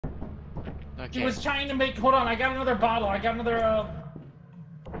Okay. He was trying to make. Hold on, I got another bottle. I got another.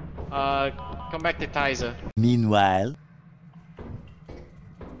 Come back to Tyza. Meanwhile.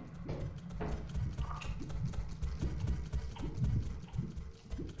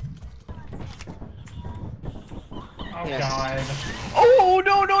 Oh Yes. God. Oh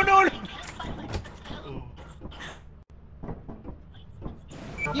no no no!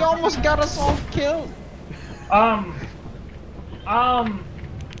 You almost got us all killed. Um.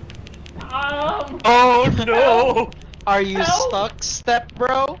 Oh no! Are you Help! stuck, step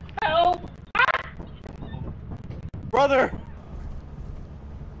bro? Help! Brother!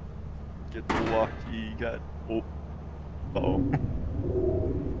 Get the walkie, got. Oh. Oh.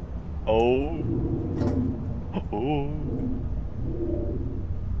 Oh. Oh.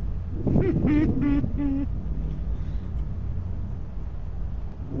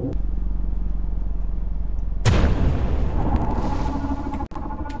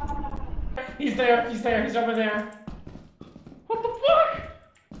 He's there. He's there. He's over there. What the fuck?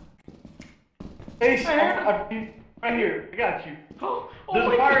 Hey, I'm right here. I got you. Oh There's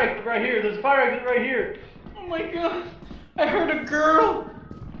my a fire God. exit right here. There's a fire exit right here. Oh my God. I heard a girl.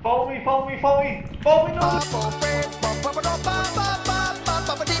 Follow me, follow me, follow me. Follow me, no.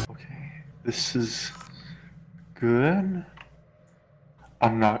 Okay, this is good.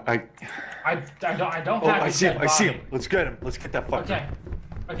 I'm not. I don't Oh, have I his see him. dead I see body. him. Let's get him. Let's get that fucker. Okay.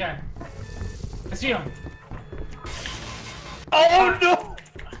 Okay. I see him. Oh no!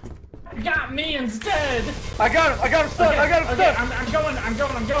 You got me instead. I got him. I got him stuck. Okay, I got him okay, stuck. I'm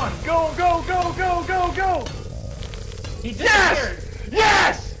going. Go, go, go, go, go, go! He disappeared. Yes!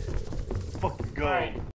 Yes! Fucking go. Alright.